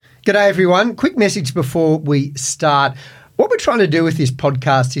G'day everyone. Quick message before we start. What we're trying to do with this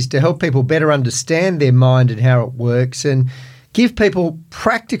podcast is to help people better understand their mind and how it works and give people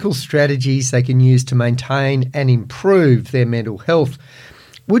practical strategies they can use to maintain and improve their mental health.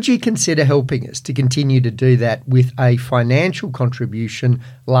 Would you consider helping us to continue to do that with a financial contribution,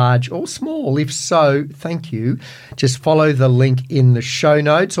 large or small? If so, thank you. Just follow the link in the show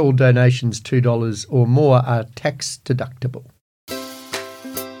notes. All donations $2 or more are tax deductible.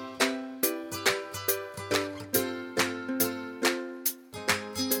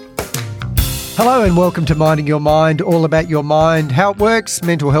 Hello and welcome to Minding Your Mind, all about your mind, how it works,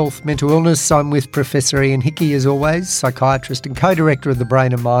 mental health, mental illness. I'm with Professor Ian Hickey, as always, psychiatrist and co-director of the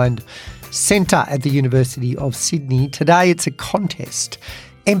Brain and Mind Centre at the University of Sydney. Today it's a contest,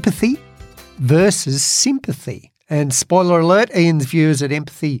 empathy versus sympathy. And spoiler alert, Ian's view is that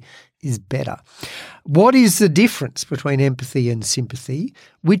empathy is better. What is the difference between empathy and sympathy?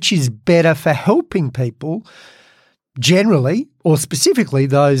 Which is better for helping people generally, or specifically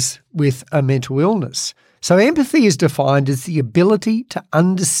those with a mental illness? So empathy is defined as the ability to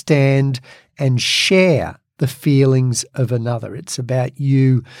understand and share the feelings of another. It's about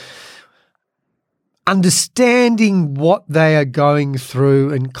you understanding what they are going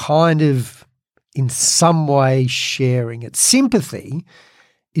through and kind of in some way sharing it. Sympathy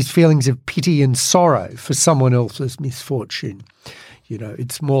is feelings of pity and sorrow for someone else's misfortune. You know,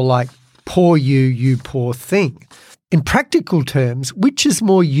 it's more like poor you, you poor thing. In practical terms, which is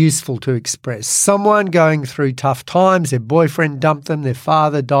more useful to express? Someone going through tough times, their boyfriend dumped them, their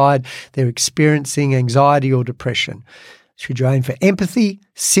father died, they're experiencing anxiety or depression. Should you aim for empathy,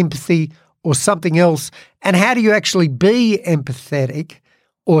 sympathy, or something else? And how do you actually be empathetic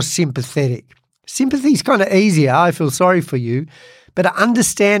or sympathetic? Sympathy is kind of easier. I feel sorry for you. But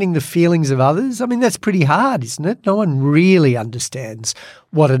understanding the feelings of others, I mean, that's pretty hard, isn't it? No one really understands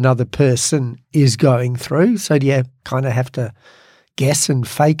what another person is going through. So do you kind of have to guess and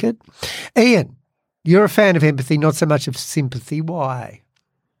fake it? Ian, you're a fan of empathy, not so much of sympathy. Why?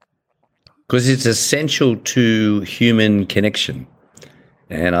 Because it's essential to human connection.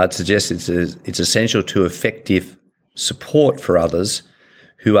 And I'd suggest it's essential to effective support for others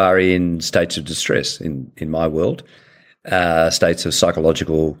who are in states of distress in my world. States of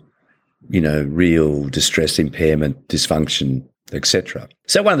psychological, real distress, impairment, dysfunction, etc.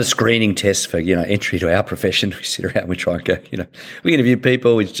 So one of the screening tests for, entry to our profession, we sit around, we try and go, we interview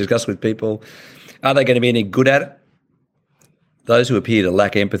people, we discuss with people, are they going to be any good at it? Those who appear to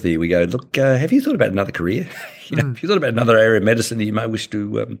lack empathy, we go, look, have you thought about another career? Have you thought about another area of medicine that you may wish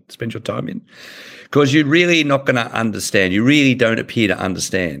to spend your time in? Because you're really not going to understand, you really don't appear to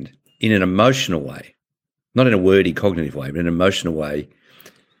understand in an emotional way. Not in a wordy cognitive way, but in an emotional way,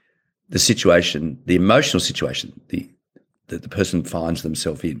 the emotional situation that the person finds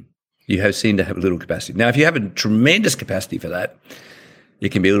themselves in. You seem to have a little capacity. Now, if you have a tremendous capacity for that,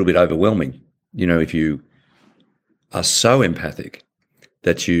 it can be a little bit overwhelming. If you are so empathic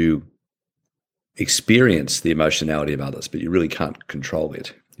that you experience the emotionality of others, but you really can't control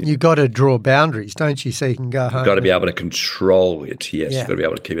it. You've got to draw boundaries, don't you, so you can go home. You've got to be able to control it, yes. Yeah. You've got to be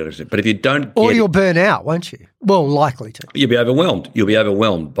able to keep it. But if you don't Or you'll burn out, won't you? Well, likely to. You'll be overwhelmed. You'll be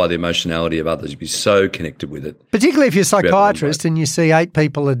overwhelmed by the emotionality of others. You'll be so connected with it. Particularly if you're a psychiatrist and you see 8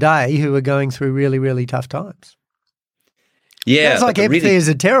 people a day who are going through really, really tough times. Yeah. Sounds like empathy is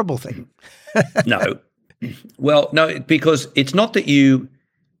a terrible thing. No. Well, no, because it's not that you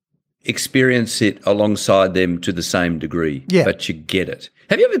experience it alongside them to the same degree, but you get it.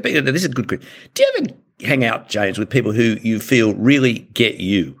 Have you ever been, this is a good question, do you ever hang out, James, with people who you feel really get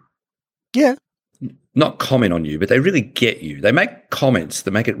you? Yeah. Not comment on you, but they really get you. They make comments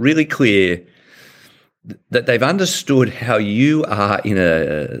that make it really clear that they've understood how you are in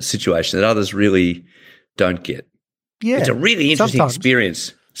a situation that others really don't get. Yeah. It's a really interesting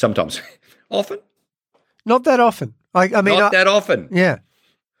experience sometimes. Often? Not that often. I mean, not that often. Yeah.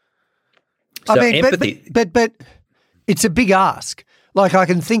 So empathy. But it's a big ask. Like I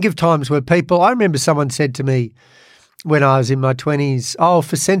can think of times where I remember someone said to me when I was in my 20s,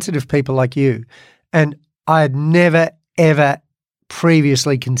 for sensitive people like you, and I had never, ever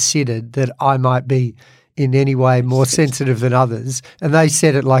previously considered that I might be in any way more sensitive than others. And they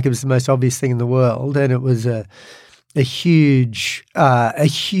said it like it was the most obvious thing in the world, and it was a huge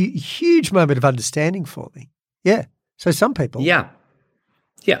moment of understanding for me. Yeah. So some people. Yeah.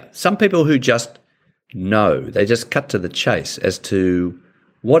 Yeah. Some people who just know, they just cut to the chase as to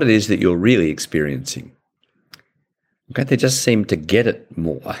what it is that you're really experiencing. Okay. They just seem to get it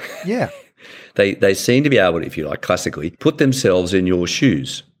more. Yeah. They seem to be able to, if you like, classically, put themselves in your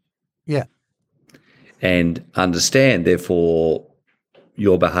shoes. Yeah. And understand, therefore,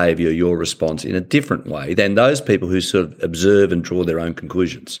 your behaviour, your response in a different way than those people who sort of observe and draw their own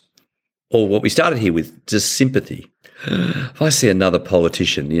conclusions. Or what we started here with, just sympathy. If I see another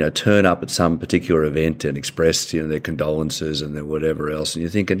politician, turn up at some particular event and express, their condolences and their whatever else, and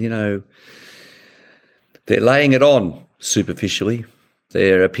you're thinking, they're laying it on superficially.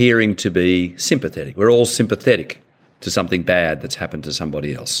 They're appearing to be sympathetic. We're all sympathetic to something bad that's happened to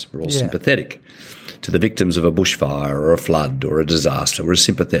somebody else. We're all sympathetic to the victims of a bushfire or a flood or a disaster. We're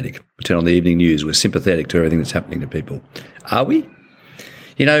sympathetic. We turn on the evening news. We're sympathetic to everything that's happening to people. Are we?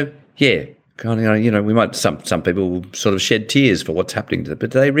 Yeah. We might. Some people will sort of shed tears for what's happening to them,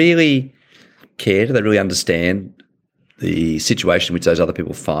 but do they really care? Do they really understand the situation in which those other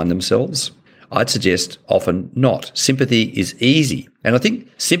people find themselves? I'd suggest often not. Sympathy is easy. And I think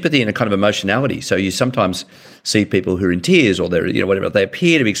sympathy and a kind of emotionality. So you sometimes see people who are in tears or they're, whatever, they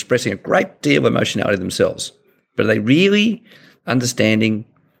appear to be expressing a great deal of emotionality themselves. But are they really understanding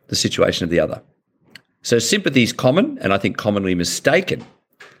the situation of the other? So sympathy is common, and I think commonly mistaken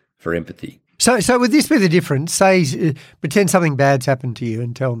for empathy. So would this be the difference? Say, pretend something bad's happened to you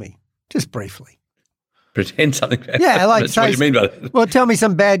and tell me, just briefly. Pretend something bad. Yeah, like That's what you mean by it. Well, tell me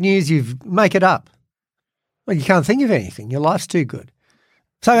some bad news. Make it up. Well, you can't think of anything. Your life's too good.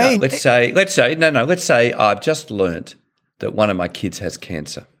 So let's say I've just learnt that one of my kids has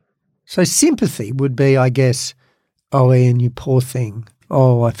cancer. So sympathy would be, I guess, oh, Ian, you poor thing.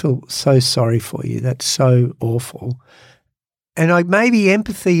 Oh, I feel so sorry for you. That's so awful. And maybe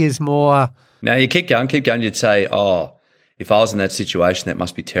empathy is more. No, you keep going. You'd say, oh, if I was in that situation, that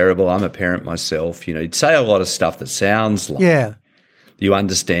must be terrible. I'm a parent myself. You'd say a lot of stuff that sounds like you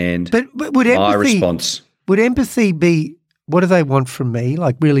understand but would my empathy, response. Would empathy be, what do they want from me?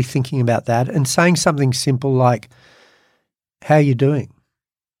 Like really thinking about that and saying something simple like, how are you doing?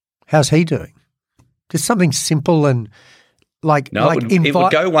 How's he doing? Just something simple and like No, it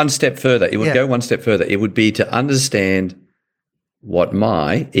would go one step further. It would be to understand what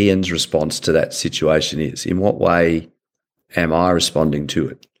Ian's response to that situation is. In what way am I responding to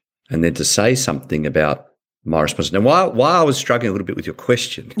it? And then to say something about my response. Now, why I was struggling a little bit with your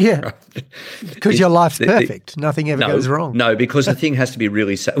question. Yeah, because your life's perfect. Nothing ever goes wrong. No, because the thing has to be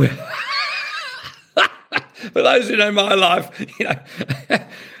really for those who know my life,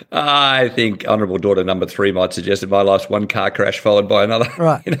 I think Honourable Daughter number 3 might suggest that my life's one car crash followed by another.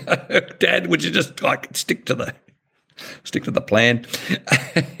 Right. Dad, would you just stick to the plan?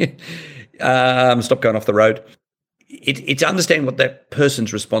 Stop going off the road. It's understanding what that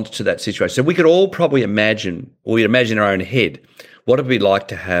person's response to that situation. So we could all probably imagine, or we'd imagine in our own head, what it would be like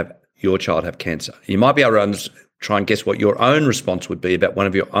to have your child have cancer. You might be able to try and guess what your own response would be about one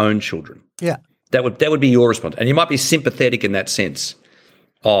of your own children. Yeah. That would be your response. And you might be sympathetic in that sense.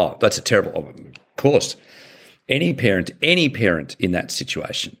 Oh, that's a terrible, of course. Any parent in that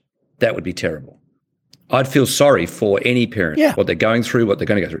situation, that would be terrible. I'd feel sorry for any parent, what they're going through, what they're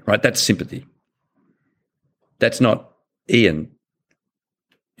going to go through, right? That's sympathy. That's not, Ian,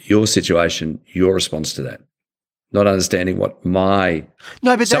 your situation, your response to that. Not understanding what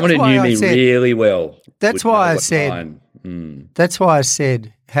someone who knew me really well. That's why I said, that's why I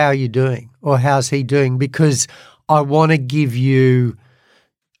said, how are you doing? Or how's he doing? Because I want to give you,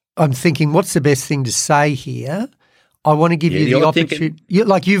 I'm thinking, what's the best thing to say here? I want to give you the opportunity,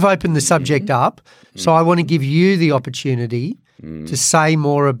 like you've opened the subject up, so I want to give you the opportunity to say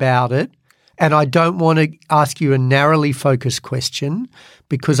more about it. And I don't want to ask you a narrowly focused question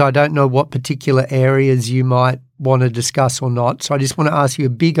because I don't know what particular areas you might want to discuss or not. So I just want to ask you a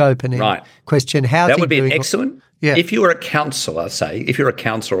big open-ended question. How's he doing? That would be excellent. Yeah. If you were a counsellor, if you're a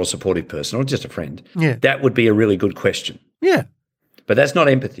counsellor or supportive person or just a friend, that would be a really good question. Yeah. But that's not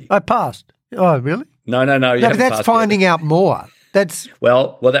empathy. I passed. Oh, really? No. But that's finding out more. That's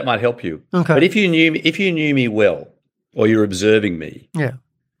well, that might help you. Okay. But if you knew me well, or you're observing me,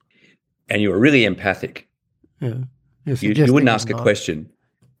 and you were really empathic, you wouldn't ask a question.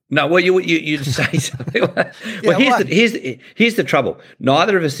 No, well, you'd say something. Well, here's the trouble.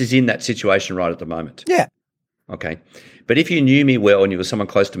 Neither of us is in that situation right at the moment. Yeah. Okay. But if you knew me well and you were someone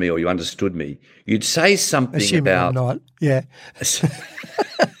close to me or you understood me, you'd say something Assuming about. I'm not. Yeah.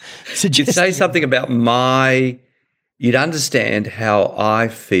 You'd say something about you'd understand how I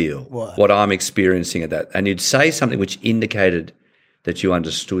feel, what I'm experiencing at that. And you'd say something which indicated that you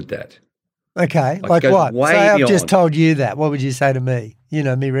understood that. Okay. Like what? Say I've just told you that. What would you say to me? You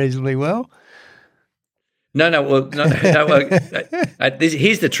know me reasonably well. No. Here's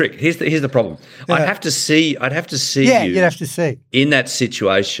the trick. Here's the problem. Yeah. I'd have to see you. You'd have to see in that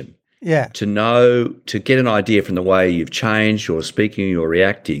situation. Yeah. To get an idea from the way you've changed, you're speaking, you're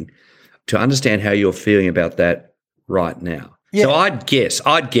reacting, to understand how you're feeling about that right now. Yeah. So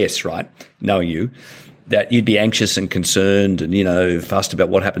I'd guess, right, knowing you, that you'd be anxious and concerned and, fussed about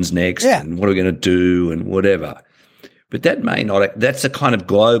what happens next and what are we going to do and whatever. But that may not – that's a kind of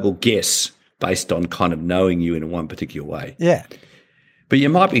global guess based on kind of knowing you in one particular way. Yeah. But you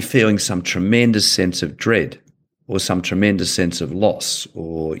might be feeling some tremendous sense of dread or some tremendous sense of loss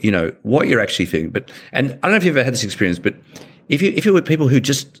or, what you're actually feeling. And I don't know if you've ever had this experience, but if you're with people who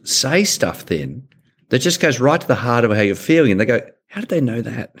just say stuff then that just goes right to the heart of how you're feeling and they go, how did they know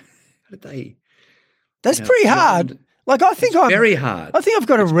that? How did they – That's pretty hard. Like I think very hard. I think I've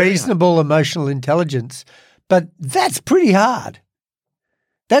got a reasonable emotional intelligence, but that's pretty hard.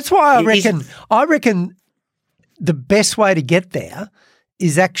 That's why I reckon the best way to get there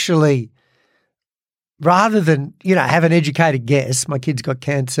is actually rather than, have an educated guess, my kid's got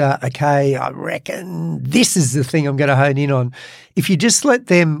cancer, okay, I reckon this is the thing I'm going to hone in on. If you just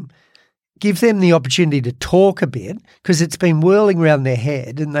give them the opportunity to talk a bit because it's been whirling around their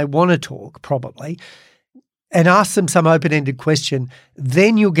head and they want to talk probably, and ask them some open-ended question,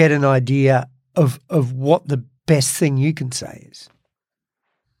 then you'll get an idea of what the best thing you can say is.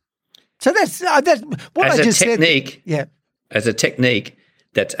 So that's what I just said. Yeah. As a technique,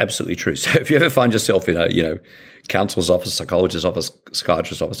 that's absolutely true. So if you ever find yourself in a, counselor's office, psychologist's office,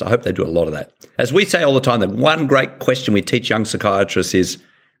 psychiatrist's office, I hope they do a lot of that. As we say all the time, the one great question we teach young psychiatrists is,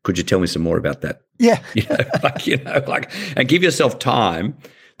 could you tell me some more about that? Yeah. And give yourself time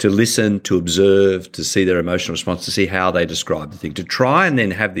to listen, to observe, to see their emotional response, to see how they describe the thing, to try and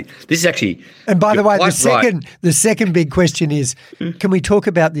then have this is actually. And by the way, the second big question is, can we talk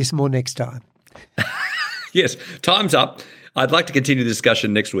about this more next time? Yes, time's up. I'd like to continue the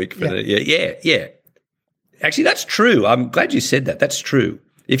discussion next week. Yeah. Actually, that's true. I'm glad you said that. That's true.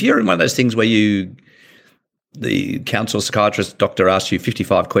 If you're in one of those things where the counsellor, psychiatrist, doctor asks you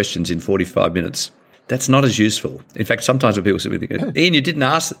 55 questions in 45 minutes, that's not as useful. In fact, sometimes when people say, Ian, you didn't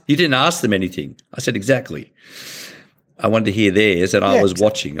ask them anything. I said, exactly. I wanted to hear theirs and I was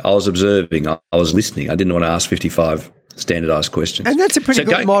watching, I was observing, I was listening. I didn't want to ask 55 standardised questions. And that's a pretty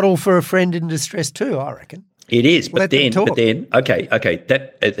good model for a friend in distress too, I reckon. It is, but then, okay,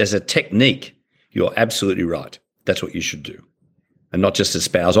 that as a technique, you're absolutely right. That's what you should do. And not just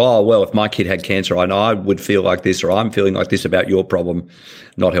espouse, if my kid had cancer, I know I would feel like this or I'm feeling like this about your problem.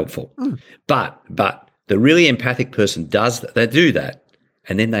 Not helpful. But the really empathic person does that. They do that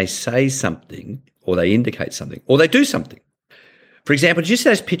and then they say something or they indicate something or they do something. For example, did you see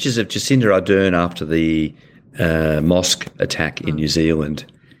those pictures of Jacinda Ardern after the mosque attack in New Zealand?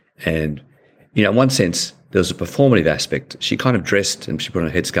 And, in one sense, there was a performative aspect. She kind of dressed and she put on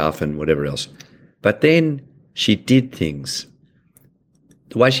a headscarf and whatever else. But then she did things.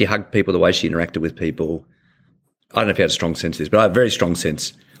 The way she hugged people, the way she interacted with people, I don't know if you had a strong sense of this, but I have a very strong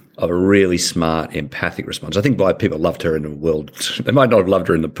sense of a really smart, empathic response. I think why people loved her in the world, they might not have loved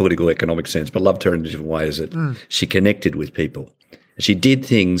her in the political, economic sense, but loved her in different ways that she connected with people. She did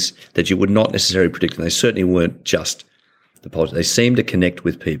things that you would not necessarily predict, and they certainly weren't just the politics. They seemed to connect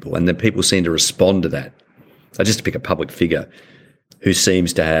with people, and then people seemed to respond to that. So just to pick a public figure who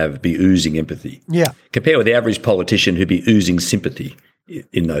seems to be oozing empathy. Yeah. Compare with the average politician who'd be oozing sympathy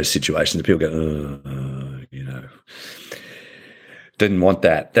in those situations. People go, didn't want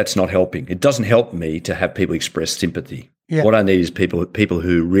that. That's not helping. It doesn't help me to have people express sympathy. Yeah. What I need is people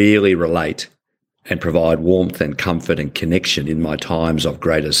who really relate and provide warmth and comfort and connection in my times of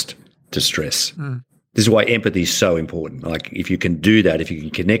greatest distress. This is why empathy is so important. Like if you can do that, if you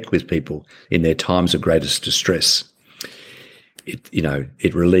can connect with people in their times of greatest distress,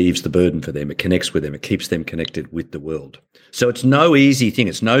 it relieves the burden for them. It connects with them. It keeps them connected with the world. So it's no easy thing.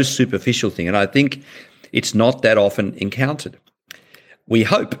 It's no superficial thing. And I think it's not that often encountered. We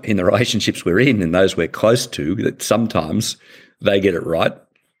hope in the relationships we're in and those we're close to that sometimes they get it right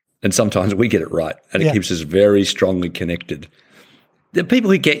and sometimes we get it right. And it keeps us very strongly connected. The people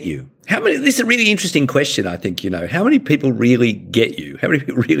who get you, this is a really interesting question, I think, how many people really get you? How many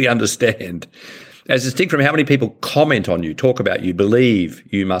people really understand? As distinct from how many people comment on you, talk about you, believe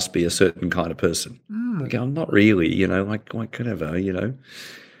you must be a certain kind of person. Like, I'm not really, like whatever,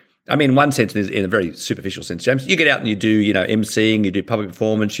 I mean, in one sense, in a very superficial sense, James, you get out and you do, emceeing, you do public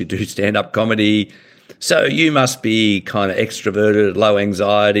performance, you do stand-up comedy. So you must be kind of extroverted, low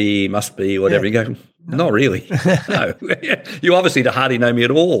anxiety, must be whatever. You go, not really. No. You obviously hardly know me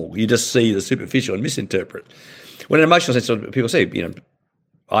at all. You just see the superficial and misinterpret. When in an emotional sense, people say,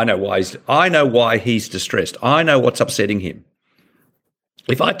 I know why he's distressed. I know what's upsetting him.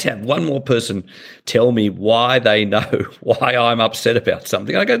 If I have one more person tell me why they know why I'm upset about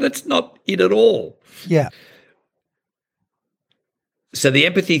something, I go, that's not it at all. Yeah. So the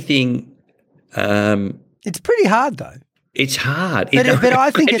empathy thing. It's pretty hard though. It's hard. But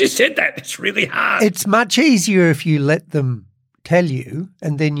I think you just said that. It's really hard. It's much easier if you let them tell you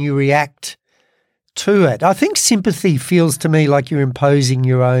and then you react to it. I think sympathy feels to me like you're imposing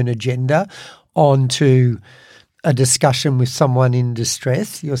your own agenda onto a discussion with someone in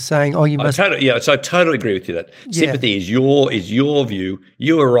distress. You're saying, "Oh, you must." So I totally agree with you. That sympathy is your view.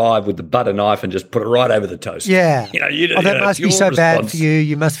 You arrive with the butter knife and just put it right over the toast. Yeah, that must be so bad for you.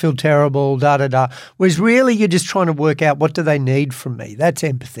 You must feel terrible. Da da da. Whereas really, you're just trying to work out what do they need from me. That's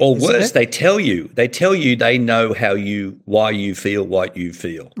empathy. Or worse, they tell you they know why you feel what you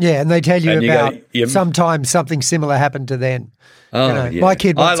feel. Yeah, and they tell you about sometimes something similar happened to them. Oh, yeah. My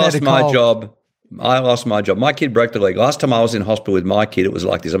kid once had a cold. I lost my job. My kid broke the leg. Last time I was in hospital with my kid, it was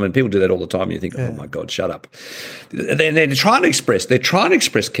like this. I mean, people do that all the time. And you think, oh my God, shut up. They're trying to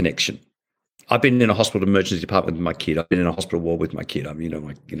express connection. I've been in a hospital emergency department with my kid. I've been in a hospital ward with my kid. I've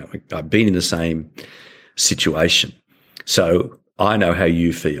been in the same situation. So I know how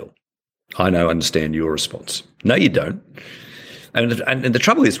you feel. I understand your response. No, you don't. And the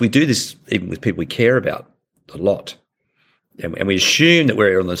trouble is we do this even with people we care about a lot. And we assume that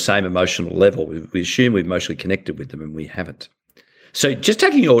we're on the same emotional level. We assume we've emotionally connected with them, and we haven't. So just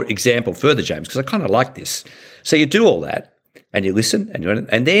taking your example further, James, because I kind of like this. So you do all that, and you listen,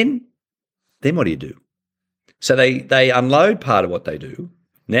 and then what do? So they unload part of what they do.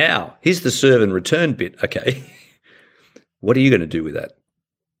 Now, here's the serve and return bit. Okay, what are you going to do with that?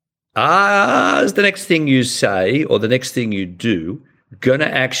 Is the next thing you say or the next thing you do going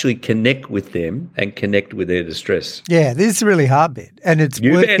to actually connect with them and connect with their distress? Yeah, this is a really hard bit. And it's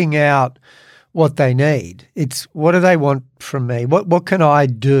working out what they need. It's what do they want from me? What can I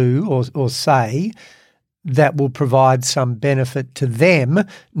do or say that will provide some benefit to them,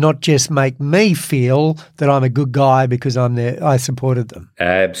 not just make me feel that I'm a good guy because I supported them.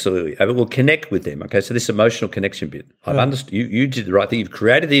 Absolutely. It will connect with them. Okay, so this emotional connection bit. I've understood. You did the right thing. You've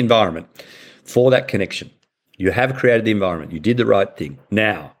created the environment for that connection. You have created the environment. You did the right thing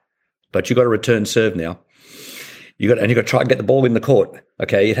now, but you've got to return serve now. You've got to try and get the ball in the court.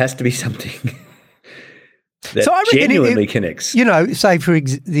 Okay, it has to be something that genuinely connects. Say for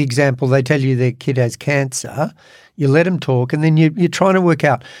the example, they tell you their kid has cancer. You let them talk, and then you're trying to work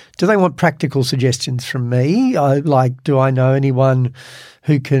out, do they want practical suggestions from me? Do I know anyone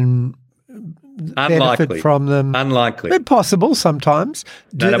who can benefit from them? Unlikely. But possible sometimes.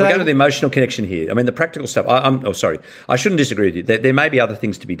 We're going to the emotional connection here. I mean, the practical stuff, I shouldn't disagree with you. There may be other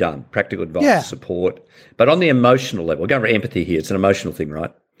things to be done, practical advice, support. But on the emotional level, we're going for empathy here. It's an emotional thing,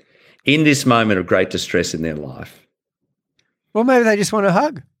 right? In this moment of great distress in their life. Well, maybe they just want a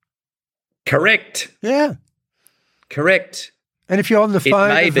hug. Correct. Yeah. Correct. And if you're on the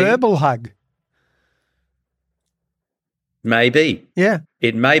phone, a verbal hug. Maybe. Yeah.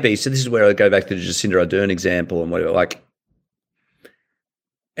 It may be. So this is where I go back to the Jacinda Ardern example and whatever.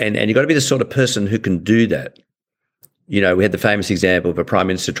 And you've got to be the sort of person who can do that. We had the famous example of a prime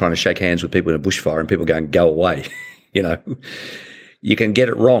minister trying to shake hands with people in a bushfire and people going, go away. You can get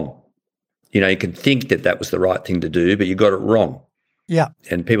it wrong. You can think that was the right thing to do, but you got it wrong. Yeah.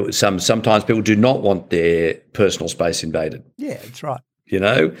 And sometimes people do not want their personal space invaded. Yeah, that's right.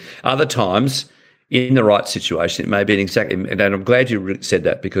 Other times, in the right situation, it may be and I'm glad you said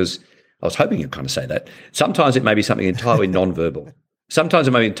that because I was hoping you'd kind of say that. Sometimes it may be something entirely nonverbal. Sometimes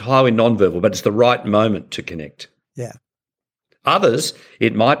it may be entirely nonverbal, but it's the right moment to connect. Yeah. Others,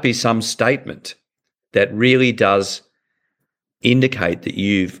 it might be some statement that really does indicate that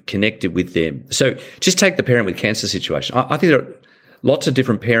you've connected with them. So just take the parent with cancer situation. I think there are lots of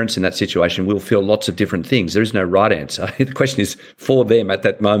different parents in that situation will feel lots of different things. There is no right answer. The question is for them at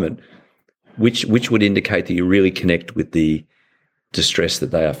that moment, which would indicate that you really connect with the distress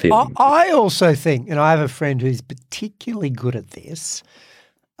that they are feeling. I also think, and I have a friend who's particularly good at this,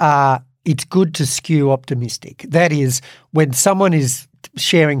 it's good to skew optimistic. That is, when someone is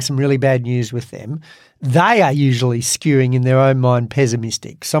sharing some really bad news with them, they are usually skewing in their own mind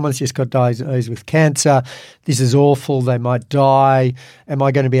pessimistic. Someone's just got diagnosed with cancer. This is awful. They might die. Am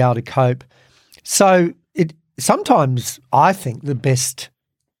I going to be able to cope? So sometimes I think the best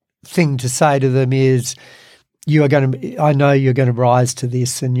thing to say to them is, I know you're going to rise to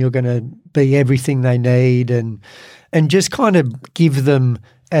this and you're going to be everything they need, and just kind of give them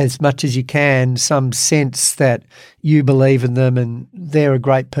as much as you can some sense that you believe in them and they're a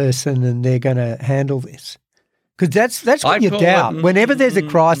great person and they're going to handle this. Because that's when you doubt. Whenever there's a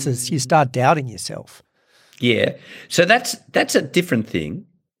crisis, you start doubting yourself. Yeah. So that's a different thing.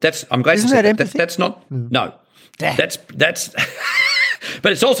 I'm glad Isn't you said that empathy? That's not no. That's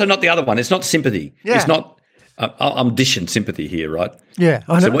but it's also not the other one. It's not sympathy. Yeah. It's not I'm dishing sympathy here, right? Yeah,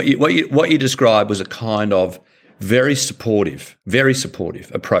 I know. So what you described was a kind of very supportive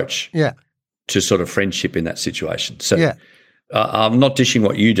approach Yeah. to sort of friendship in that situation. So Yeah. I'm not dishing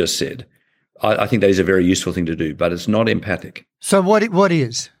what you just said. I think that is a very useful thing to do, but it's not empathic. So what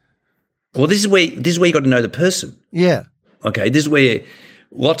is? Well, this is where you got to know the person. Yeah. Okay, this is where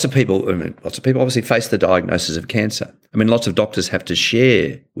lots of people obviously face the diagnosis of cancer. I mean, lots of doctors have to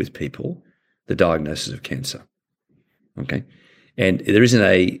share with people the diagnosis of cancer. Okay, and there isn't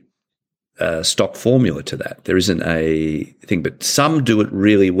a stock formula to that. There isn't a thing, but some do it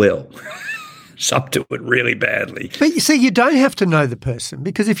really well. Some do it really badly. But you see, you don't have to know the person,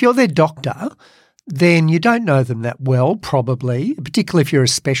 because if you're their doctor, then you don't know them that well, probably, particularly if you're a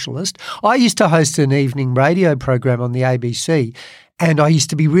specialist. I used to host an evening radio program on the ABC, and I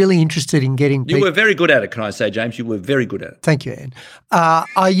used to be really interested in getting people. You were very good at it, can I say, James? You were very good at it. Thank you, Anne.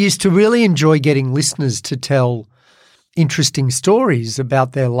 I used to really enjoy getting listeners to tell interesting stories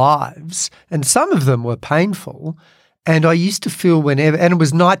about their lives, and some of them were painful. And I used to feel whenever, and it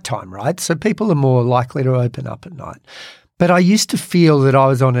was nighttime, right? So people are more likely to open up at night. But I used to feel that I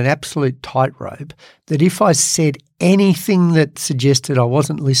was on an absolute tightrope, that if I said anything that suggested I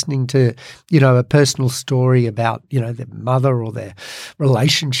wasn't listening to, a personal story about, their mother or their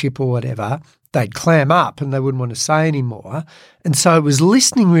relationship or whatever, they'd clam up and they wouldn't want to say anymore. And so I was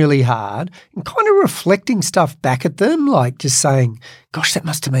listening really hard and kind of reflecting stuff back at them, like just saying, gosh, that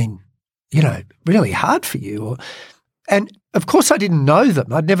must have been, really hard for you. And of course I didn't know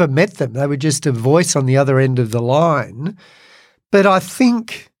them. I'd never met them. They were just a voice on the other end of the line. But I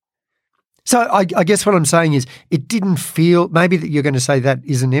think – so I guess what I'm saying is it didn't feel – maybe that you're going to say that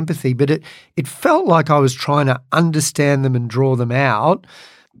isn't empathy, but it felt like I was trying to understand them and draw them out,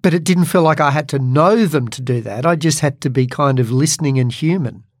 but it didn't feel like I had to know them to do that. I just had to be kind of listening and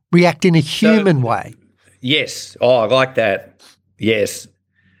human, react in a human way. Yes. Oh, I like that. Yes.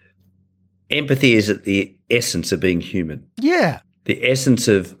 Empathy is at the essence of being human. Yeah. The essence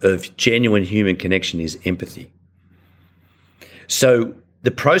of genuine human connection is empathy. So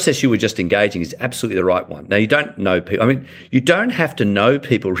the process you were just engaging is absolutely the right one. Now, you don't know people. I mean, you don't have to know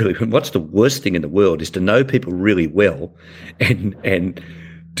people really. What's the worst thing in the world is to know people really well and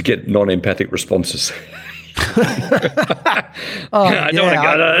to get non-empathic responses. I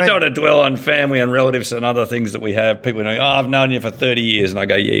don't want to dwell on family and relatives and other things that we have. People know, I've known you for 30 years. And I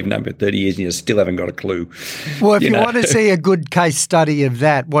go, yeah, you've known me for 30 years and you still haven't got a clue. Well, if you want to see a good case study of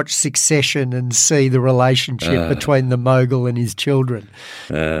that, watch Succession and see the relationship between the mogul and his children.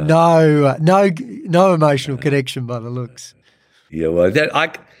 No emotional connection by the looks. Yeah, well,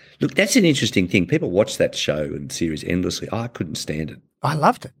 look, that's an interesting thing. People watch that show and series endlessly. I couldn't stand it. I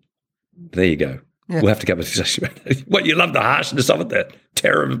loved it. There you go. Yeah. We'll have to go with discussion about it. What, you love the harshness of it, the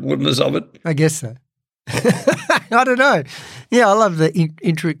terribleness of it? I guess so. I don't know. Yeah, I love the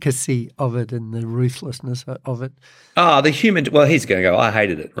intricacy of it and the ruthlessness of it. The human. Well, he's going to go. I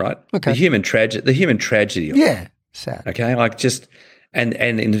hated it. Right. Okay. The human tragedy. Of it. Sad. Okay, like just and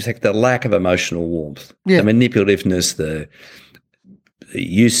in fact the lack of emotional warmth, the manipulativeness, the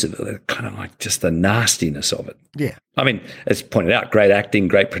use of it, kind of like just the nastiness of it. Yeah. I mean, as pointed out, great acting,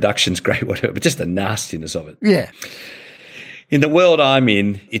 great productions, great whatever, but just the nastiness of it. Yeah. In the world I'm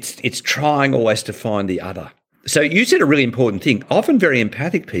in, it's trying always to find the other. So you said a really important thing. Often very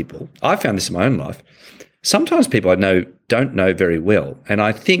empathic people, I found this in my own life, sometimes people I know don't know very well, and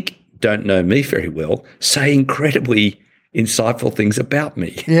I think don't know me very well, say incredibly insightful things about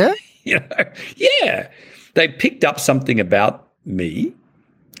me. Yeah? Yeah. They picked up something about me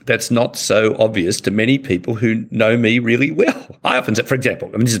that's not so obvious to many people who know me really well. I often say, for example,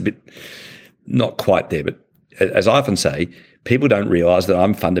 I mean, this is a bit not quite there, but as I often say, people don't realise that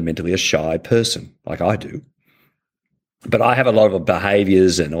I'm fundamentally a shy person, like I do. But I have a lot of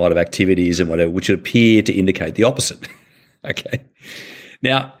behaviours and a lot of activities and whatever which appear to indicate the opposite. Okay.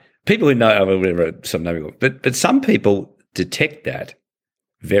 Now, people who know whatever, some know me, but some people detect that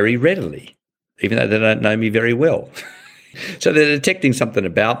very readily, even though they don't know me very well. So they're detecting something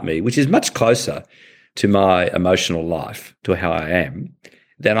about me, which is much closer to my emotional life, to how I am,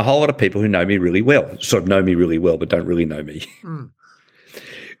 than a whole lot of people who know me really well, sort of know me really well, but don't really know me.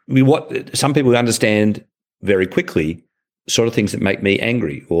 Some people understand very quickly sort of things that make me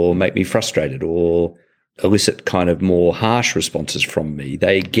angry or make me frustrated or elicit kind of more harsh responses from me.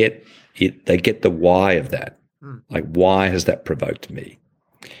 They get it. They get the why of that. Like, why has that provoked me?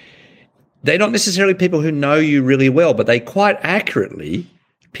 They're not necessarily people who know you really well, but they quite accurately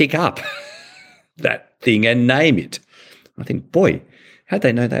pick up that thing and name it. I think, boy, how'd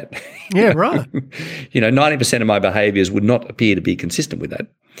they know that? Yeah, right. 90% of my behaviours would not appear to be consistent with that,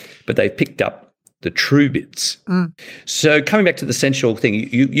 but they've picked up the true bits. So coming back to the essential thing,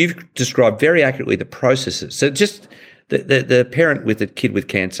 you've described very accurately the processes. So just the parent with a kid with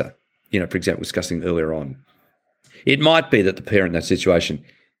cancer, for example, discussing earlier on, it might be that the parent in that situation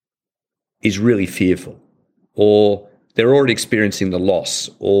is really fearful, or they're already experiencing the loss,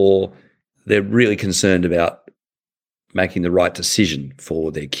 or they're really concerned about making the right decision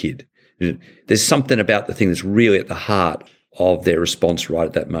for their kid. There's something about the thing that's really at the heart of their response right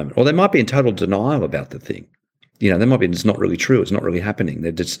at that moment. Or they might be in total denial about the thing. They might be, it's not really true, it's not really happening.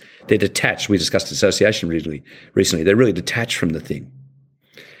 They're detached. We discussed dissociation recently. They're really detached from the thing.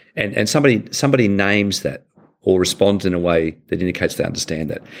 And somebody names that or responds in a way that indicates they understand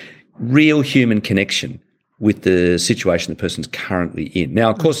that. Real human connection with the situation the person's currently in. Now,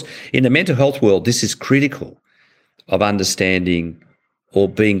 of course, in the mental health world, this is critical of understanding or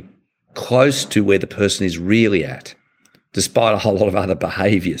being close to where the person is really at, despite a whole lot of other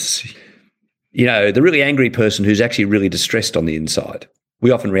behaviours. The really angry person who's actually really distressed on the inside.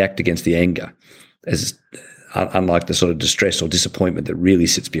 We often react against the anger, as unlike the sort of distress or disappointment that really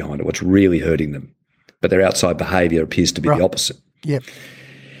sits behind it, what's really hurting them. But their outside behaviour appears to be the opposite. Yep.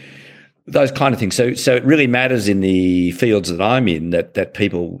 Those kind of things. So it really matters in the fields that I'm in that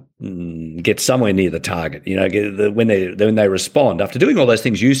people get somewhere near the target. When they respond after doing all those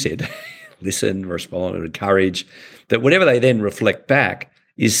things you said, listen, respond, and encourage, that whatever they then reflect back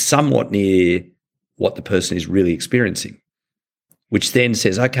is somewhat near what the person is really experiencing, which then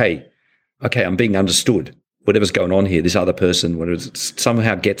says, okay, I'm being understood. Whatever's going on here, this other person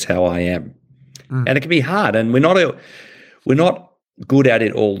somehow gets how I am. And it can be hard, and we're not good at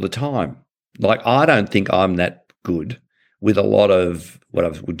it all the time. Like, I don't think I'm that good with a lot of what I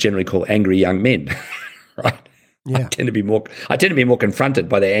would generally call angry young men, right? Yeah. I tend to be more confronted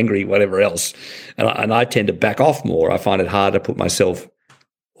by their angry whatever else, and I tend to back off more. I find it hard to put myself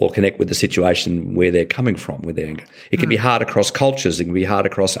or connect with the situation where they're coming from with their anger. It can be hard across cultures. It can be hard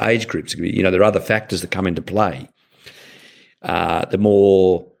across age groups. It can be, there are other factors that come into play. The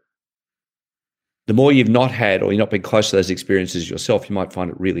more you've not had, or you've not been close to those experiences yourself, you might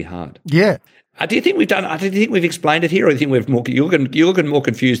find it really hard. Yeah. Do you think we've explained it here, or do you think you're looking more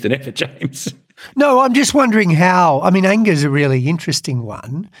confused than ever, James? No, I'm just wondering how. I mean, anger is a really interesting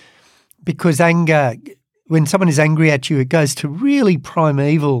one, because anger, when someone is angry at you, it goes to really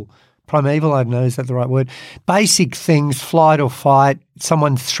primeval, I don't know, is that the right word? Basic things, flight or fight,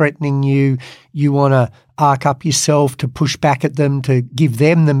 someone's threatening you, you want to arc up yourself to push back at them, to give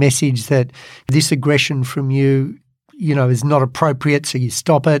them the message that this aggression from you, is not appropriate, so you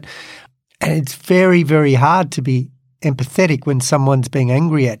stop it. And it's very, very hard to be empathetic when someone's being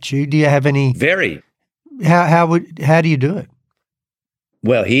angry at you. Do you have any? Very. How do you do it?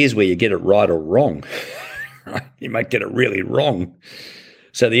 Well, here's where you get it right or wrong. You might get it really wrong.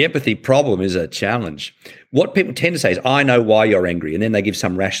 So the empathy problem is a challenge. What people tend to say is, I know why you're angry, and then they give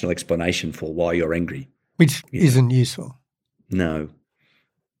some rational explanation for why you're angry. Which isn't useful. No.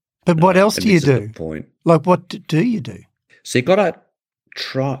 But what else do you do? The point. Like, what do you do? So you've got to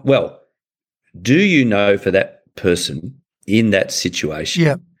try. Well, do you know for that person in that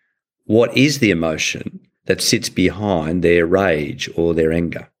situation, what is the emotion that sits behind their rage or their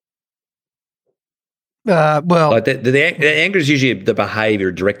anger? Well, the anger is usually the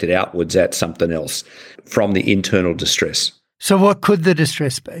behaviour directed outwards at something else from the internal distress. So what could the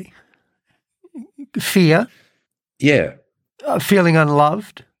distress be? Fear? Yeah. Feeling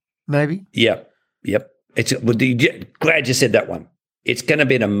unloved, maybe? Yep. Glad you said that one. It's going to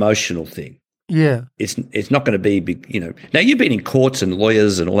be an emotional thing. Yeah. It's not going to be big, Now, you've been in courts and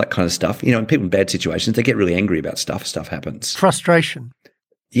lawyers and all that kind of stuff. And people in bad situations, they get really angry about stuff. Stuff happens. Frustration.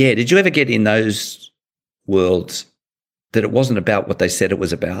 Yeah. Did you ever get in those worlds that it wasn't about what they said it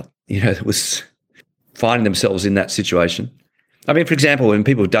was about? It was finding themselves in that situation. I mean, for example, when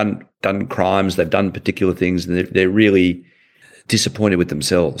people have done crimes, they've done particular things, and they're really disappointed with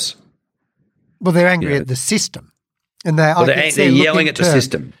themselves. Well, they're angry at the system, and they're yelling at the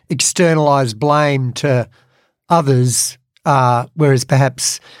system. Externalise blame to others, whereas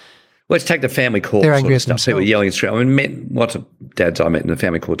perhaps. Let's take the family court they're angry sort of at stuff. People yelling at I mean, lots of dads I met in the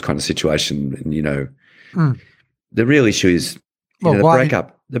family court kind of situation, and the real issue is the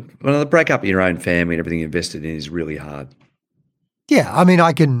breakup. The breakup of your own family and everything you invested in is really hard. Yeah, I mean,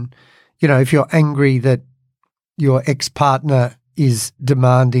 I can, if you're angry that your ex-partner is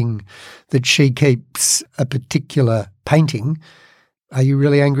demanding that she keeps a particular painting, are you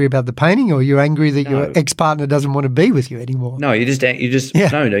really angry about the painting, or are you angry that your ex-partner doesn't want to be with you anymore? No,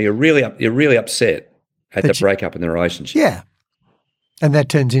 you're really upset at the breakup in the relationship. Yeah, and that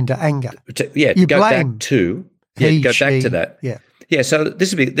turns into anger. You you go blame back to back that. Yeah. Yeah, so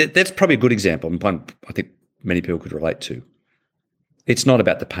that's probably a good example, and one I think many people could relate to. It's not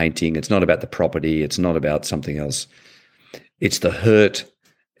about the painting, it's not about the property, it's not about something else. It's the hurt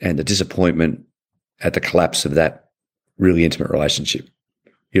and the disappointment at the collapse of that really intimate relationship.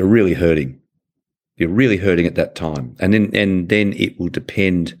 You're really hurting. You're really hurting at that time. And then it will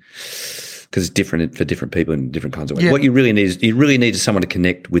depend, because it's different for different people in different kinds of ways. Yeah. What you really need is someone to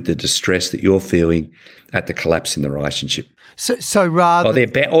connect with the distress that you're feeling at the collapse in the relationship. So rather,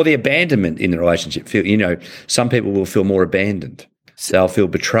 or the abandonment in the relationship. Some people will feel more abandoned. They'll feel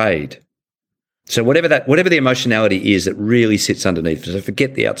betrayed. So whatever the emotionality is that really sits underneath. So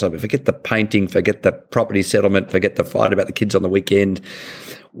forget the outside, forget the painting, forget the property settlement, forget the fight about the kids on the weekend.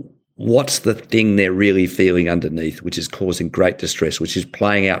 What's the thing they're really feeling underneath, which is causing great distress, which is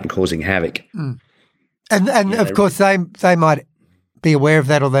playing out and causing havoc? Mm. And of course, they might be aware of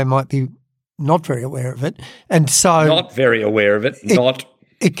that, or they might be not very aware of it. And so not very aware of it.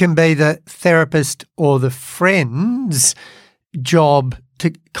 It can be the therapist or the friend's job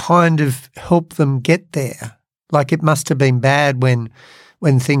to kind of help them get there. Like, it must have been bad when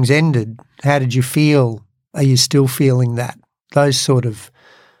things ended. How did you feel? Are you still feeling that? Those sort of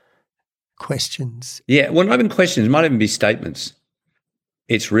questions. Yeah, well, not even questions, it might even be statements.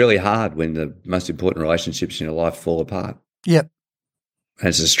 It's really hard when the most important relationships in your life fall apart. Yep. And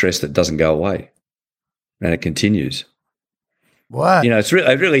it's a stress that doesn't go away, and it continues. What? It's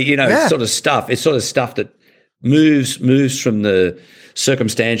really, It's sort of stuff. It's sort of stuff that moves from the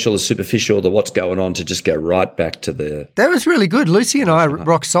circumstantial, the superficial, the what's going on, to just go right back to the. That was really good. Lucy and I are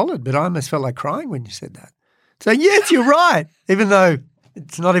rock solid, but I almost felt like crying when you said that. So yes, you're right, even though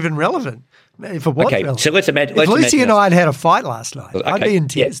it's not even relevant. If it was relevant. So let's imagine. If Lucy and I had a fight last night, I'd be in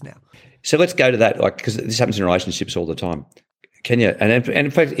tears now. So let's go to that, because this happens in relationships all the time. Can you? And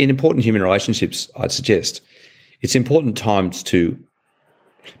in fact, in important human relationships, I'd suggest it's important times to.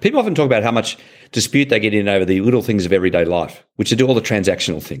 People often talk about how much dispute they get in over the little things of everyday life, which are all the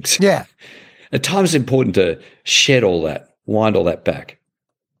transactional things. Yeah. At times, it's important to shed all that, wind all that back.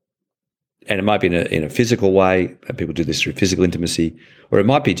 And it might be in a physical way, and people do this through physical intimacy, or it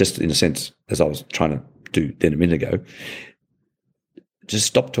might be just in a sense, as I was trying to do then a minute ago, just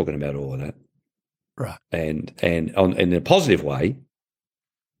stop talking about all of that. Right. And in a positive way,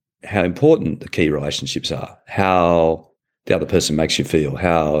 how important the key relationships are, how the other person makes you feel,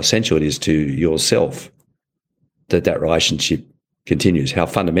 how essential it is to yourself that relationship continues, how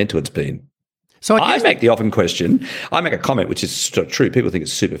fundamental it's been. So I make the often question, I make a comment which is sort of true. People think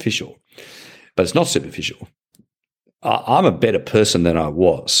it's superficial, but it's not superficial. I'm a better person than I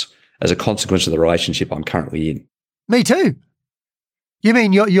was as a consequence of the relationship I'm currently in. Me too. You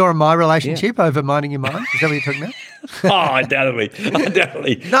mean you're in my relationship over minding your mind? Is that what you're talking about? Oh, undoubtedly.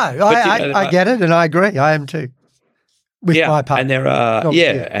 No, I get it, and I agree. I am too. With my partner. And there are,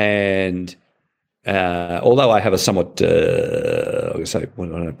 and although I have a somewhat,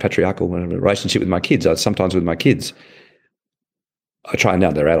 patriarchal relationship with my kids, sometimes with my kids, I try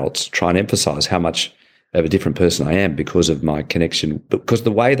now, they're adults, try and emphasise how much of a different person I am because of my connection, because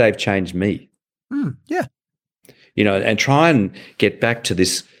the way they've changed me. Yeah. And try and get back to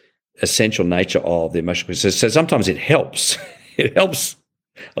this essential nature of the emotional. So sometimes it helps. It helps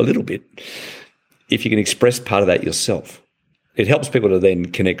a little bit if you can express part of that yourself. It helps people to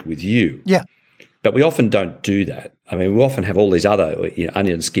then connect with you. Yeah. But we often don't do that. I mean, we often have all these other,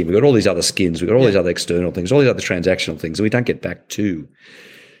 onion skin. We've got all these other skins. We've got all these other external things, all these other transactional things, and we don't get back to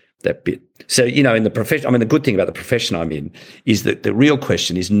that bit. So, in the profession, the good thing about the profession I'm in is that the real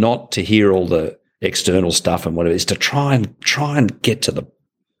question is not to hear all the external stuff and whatever, is to try and get to the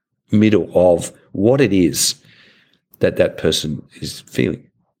middle of what it is that person is feeling.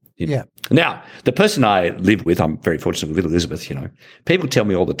 Yeah. Now, the person I live with, I'm very fortunate with Elizabeth, people tell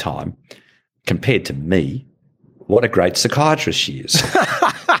me all the time, compared to me, what a great psychiatrist she is.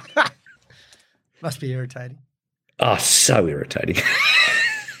 Must be irritating. Oh, so irritating.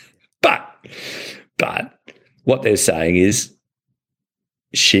 But what they're saying is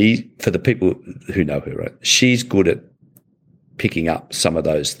for the people who know her, right, she's good at picking up some of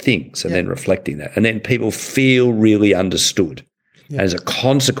those things and then reflecting that. And then people feel really understood. Yeah. As a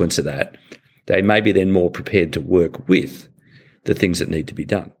consequence of that, they may be then more prepared to work with the things that need to be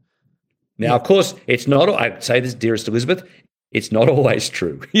done. Now, of course, it's not, I say this, dearest Elizabeth, it's not always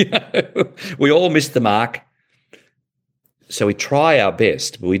true. We all miss the mark. So we try our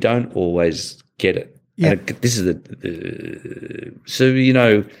best, but we don't always get it. Yeah. And this is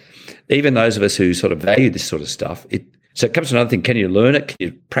even those of us who sort of value this sort of stuff, so it comes to another thing. Can you learn it? Can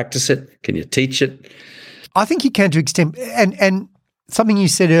you practice it? Can you teach it? I think you can to extent, and something you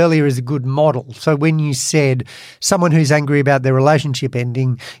said earlier is a good model. So when you said someone who's angry about their relationship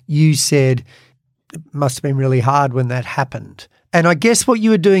ending, you said it must have been really hard when that happened. And I guess what you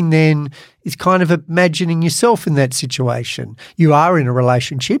were doing then is kind of imagining yourself in that situation. You are in a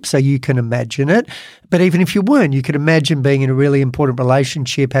relationship, so you can imagine it. But even if you weren't, you could imagine being in a really important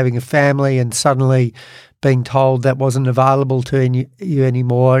relationship, having a family, and suddenly being told that wasn't available to you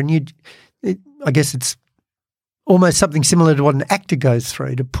anymore. And I guess it's almost something similar to what an actor goes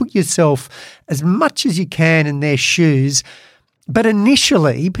through, to put yourself as much as you can in their shoes. But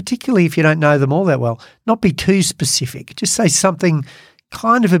initially, particularly if you don't know them all that well, not be too specific. Just say something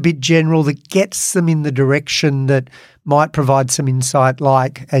kind of a bit general that gets them in the direction that might provide some insight,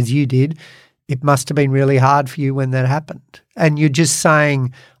 like, as you did, it must have been really hard for you when that happened. And you're just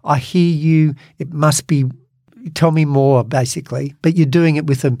saying, I hear you, it must be, tell me more, basically. But you're doing it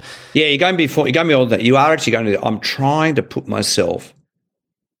with them. Yeah, you're going beyond that. You are actually going to, I'm trying to put myself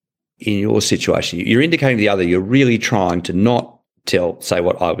in your situation. You're indicating to the other, you're really trying to not say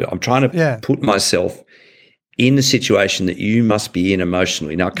what I'm trying to put myself in the situation that you must be in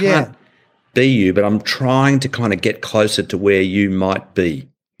emotionally. Now, I can't be you, but I'm trying to kind of get closer to where you might be.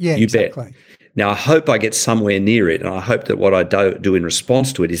 Yeah, you exactly. Bet. Now, I hope I get somewhere near it, and I hope that what I do in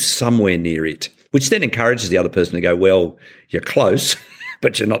response to it is somewhere near it, which then encourages the other person to go, well, you're close,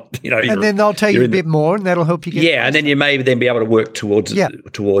 but you're not, and then they'll tell you a bit more, and that'll help you get closer. And then you may then be able to work towards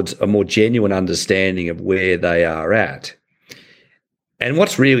a more genuine understanding of where they are at. And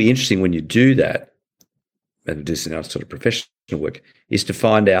what's really interesting when you do that, and this in our sort of professional work, is to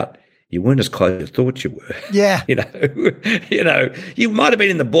find out you weren't as close as you thought you were. Yeah. You might have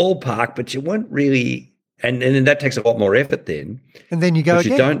been in the ballpark, but you weren't really, and then that takes a lot more effort then. And then you go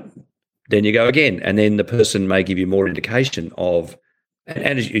again. Then you go again, and then the person may give you more indication of,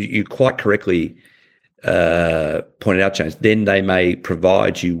 and as you quite correctly pointed out, James, then they may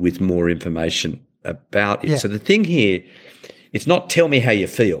provide you with more information about it. Yeah. So the thing here, it's not tell me how you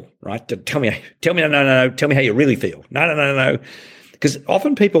feel, right? Tell me, no, tell me how you really feel. No. Because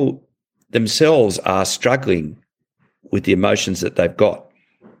often people themselves are struggling with the emotions that they've got.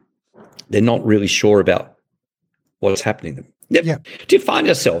 They're not really sure about what's happening to them. Yep. Yeah. Do you find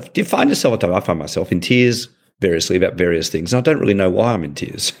yourself at times, I find myself in tears variously about various things, and I don't really know why I'm in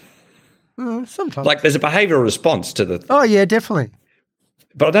tears. Sometimes. Like there's a behavioural response to the... Oh, yeah, definitely.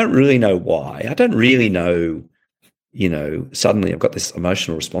 But I don't really know why. I don't really know... suddenly I've got this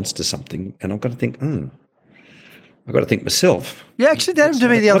emotional response to something, and I've got to think, I've got to think myself. Yeah, actually, that happened to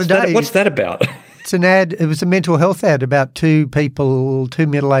me the other day. What's that about? It's an ad. It was a mental health ad about two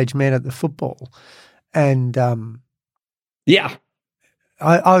middle-aged men at the football. And I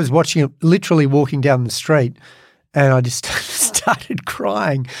was watching it, literally walking down the street, and I just started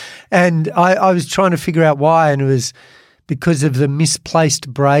crying. And I was trying to figure out why, and it was because of the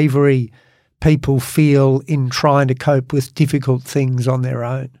misplaced bravery people feel in trying to cope with difficult things on their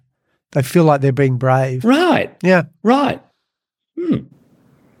own. They feel like they're being brave. Right. Yeah. Right.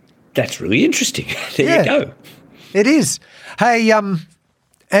 That's really interesting. There you go. It is. Hey,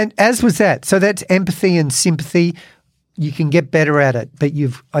 and as was that, so that's empathy and sympathy. You can get better at it, but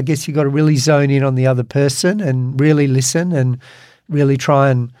I guess you've got to really zone in on the other person and really listen and really try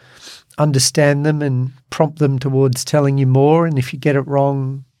and understand them and prompt them towards telling you more. And if you get it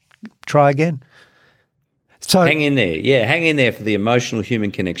wrong, try again. So hang in there. Yeah, hang in there for the emotional human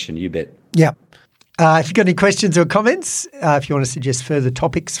connection, you bet. Yeah. If you've got any questions or comments, if you want to suggest further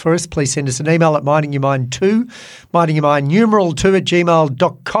topics for us, please send us an email at mindingyourmind2,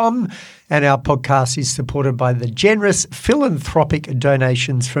 mindingyourmind2@gmail.com. And our podcast is supported by the generous philanthropic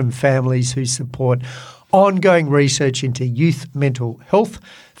donations from families who support ongoing research into youth mental health.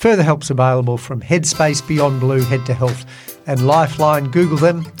 Further help's available from Headspace, Beyond Blue, Head to Health and Lifeline. Google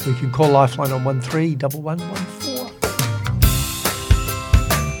them. You can call Lifeline on 131113.